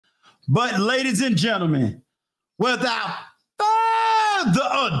But ladies and gentlemen, without further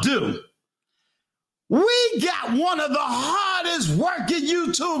ado, we got one of the hardest working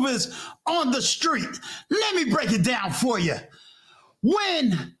YouTubers on the street. Let me break it down for you.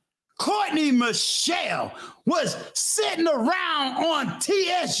 When Courtney Michelle was sitting around on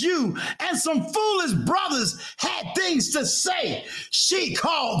TSU and some foolish brothers had things to say, she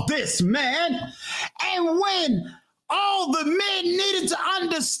called this man. And when all the men needed to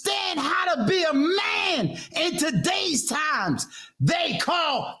understand how to be a man in today's times, they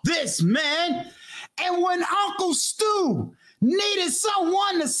called this man. And when Uncle Stu needed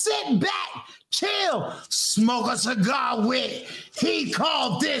someone to sit back, chill, smoke a cigar with, he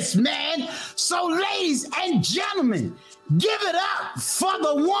called this man. So ladies and gentlemen, give it up for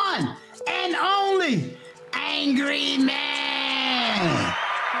the one and only Angryman.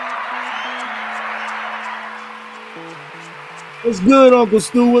 What's good, Uncle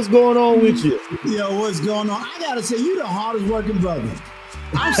Stu? What's going on with you? Yo, what's going on? I gotta say, you the hardest working brother.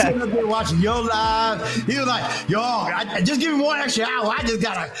 I'm sitting up there watching your live. He was like, yo, just give me 1 extra hour. I just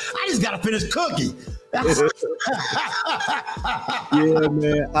gotta finish cooking. Yeah,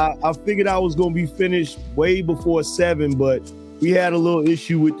 man. I figured I was gonna be finished way before 7, but we had a little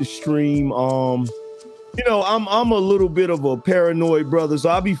issue with the stream. You know, I'm a little bit of a paranoid brother, so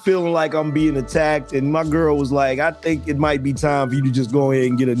I'll be feeling like I'm being attacked. And my girl was like, I think it might be time for you to just go ahead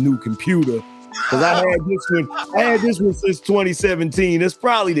and get a new computer. Because I had this one since 2017. That's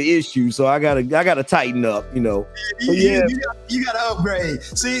probably the issue. So I gotta tighten up, you know. But yeah, you gotta upgrade.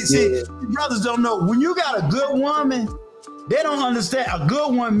 See, brothers don't know, when you got a good woman, they don't understand. A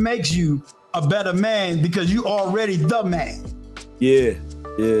good one makes you a better man because you already the man. Yeah.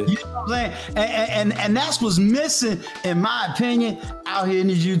 You know what I'm saying? And that's what's missing, in my opinion, out here in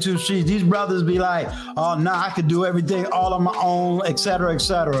these YouTube streets. These brothers be like, oh, no, I could do everything all on my own, et cetera, et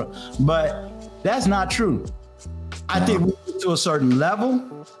cetera. But that's not true. I think we get to a certain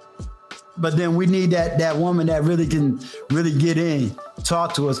level, but then we need that woman that really can get in,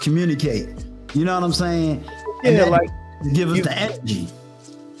 talk to us, communicate. You know what I'm saying? And yeah, like give us the energy.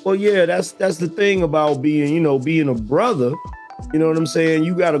 Well, yeah, that's the thing about being a brother. You know what I'm saying?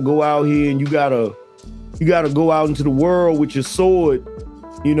 You got to go out here and you got to go out into the world with your sword,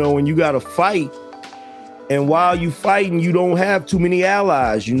 you know, and you got to fight. And while you fighting, you don't have too many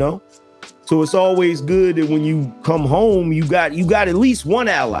allies, you know? So it's always good that when you come home, you got at least one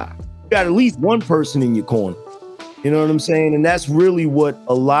ally. You got at least one person in your corner. You know what I'm saying? And that's really what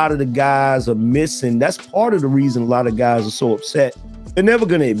a lot of the guys are missing. That's part of the reason a lot of guys are so upset. They're never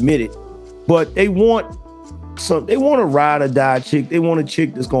going to admit it, but they want a ride or die chick. They want a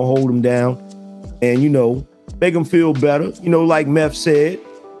chick that's going to hold them down and, you know, make them feel better. You know, like Meth said,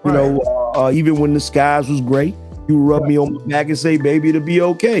 you know, even when the skies was gray, you rub me on my back and say, baby, it'll be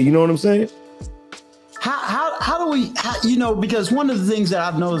okay. You know what I'm saying? How do we, you know, because one of the things that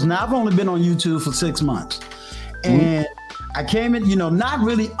I've noticed now, I've only been on YouTube for 6 months. And I came in, you know, not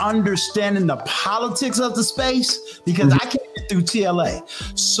really understanding the politics of the space because I came in through TLA.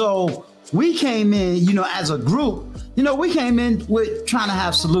 So we came in, you know, as a group, you know, we came in with trying to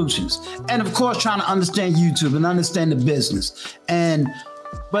have solutions. And of course, trying to understand YouTube and understand the business.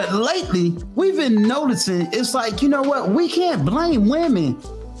 But lately, we've been noticing, it's like, you know what, we can't blame women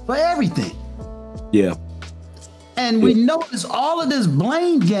for everything. Yeah. And we notice all of this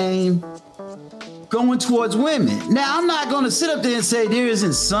blame game going towards women. Now, I'm not going to sit up there and say there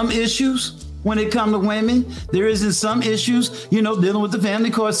isn't some issues when it comes to women. There isn't some issues, you know, dealing with the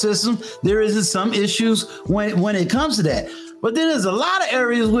family court system. There isn't some issues when it comes to that. But then there's a lot of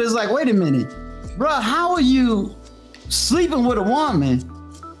areas where it's like, wait a minute, bro, how are you sleeping with a woman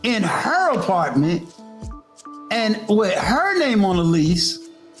in her apartment and with her name on the lease?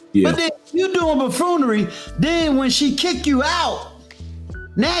 Yeah. But then you doing buffoonery. Then when she kick you out,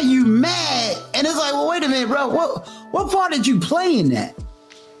 now you mad. And it's like, well, wait a minute, bro. What part did you play in that?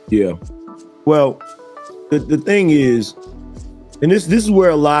 Yeah. Well, the thing is, and this is where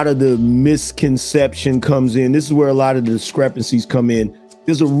a lot of the misconception comes in. This is where a lot of the discrepancies come in.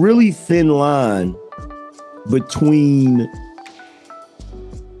 There's a really thin line between,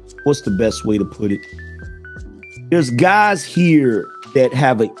 what's the best way to put it? There's guys here that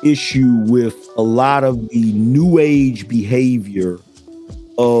have an issue with a lot of the new age behavior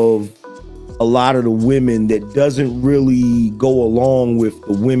of a lot of the women that doesn't really go along with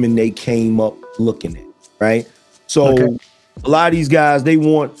the women they came up looking at, right? So a lot of these guys, they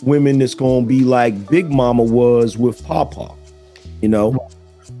want women that's going to be like Big Mama was with Papa, you know?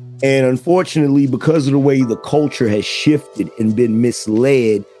 And unfortunately, because of the way the culture has shifted and been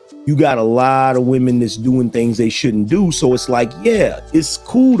misled, you got a lot of women that's doing things they shouldn't do. So it's like, yeah, it's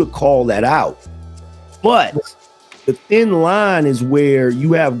cool to call that out. But the thin line is where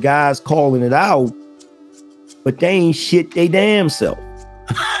you have guys calling it out, but they ain't shit they damn self.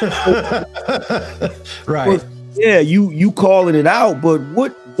 Right. But, yeah, you calling it out, but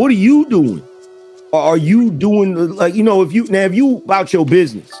what are you doing? Are you doing, like, you know, if you about your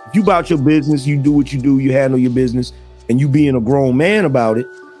business, you do what you do, you handle your business, and you being a grown man about it,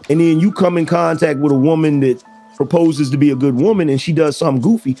 and then you come in contact with a woman that proposes to be a good woman and she does something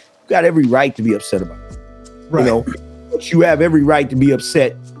goofy, you got every right to be upset about it. Right. You know, but you have every right to be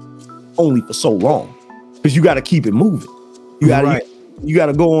upset only for so long, because you got to keep it moving. You got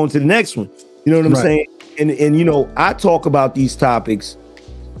to go on to the next one. You know what I'm saying? And you know, I talk about these topics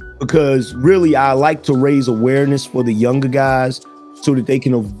because really I like to raise awareness for the younger guys so that they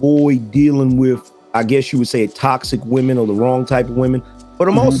can avoid dealing with, I guess you would say, toxic women or the wrong type of women. But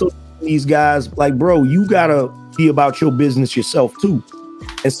I'm also these guys like, bro, you gotta be about your business yourself too.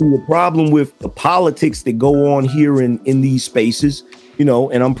 And see, the problem with the politics that go on here in these spaces, you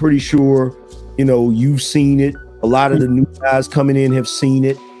know, and I'm pretty sure, you know, you've seen it. A lot of the new guys coming in have seen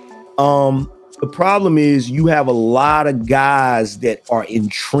it. The problem is you have a lot of guys that are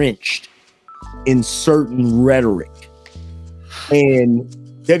entrenched in certain rhetoric, and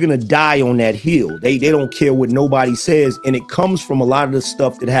they're gonna die on that hill. They don't care what nobody says, and it comes from a lot of the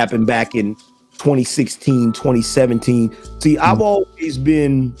stuff that happened back in 2016, 2017. See, I've always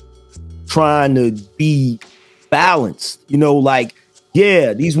been trying to be balanced, you know, like,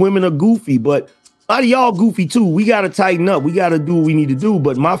 yeah, these women are goofy, but a lot of y'all goofy too. We got to tighten up. We got to do what we need to do.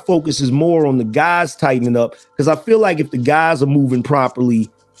 But my focus is more on the guys tightening up, because I feel like if the guys are moving properly,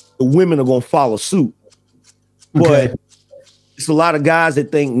 the women are going to follow suit. But it's a lot of guys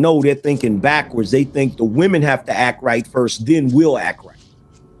that think, no, they're thinking backwards. They think the women have to act right first, then we'll act right.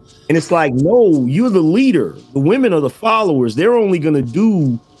 And it's like, no, you're the leader. The women are the followers. They're only going to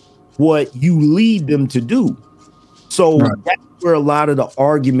do what you lead them to do. So that's where a lot of the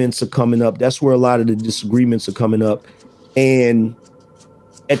arguments are coming up. That's where a lot of the disagreements are coming up. And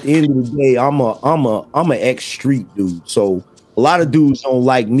at the end of the day, I'm a ex-street dude. So a lot of dudes don't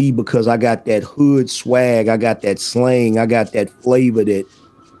like me because I got that hood swag, I got that slang, I got that flavor that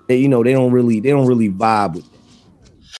you know, they don't really vibe with that.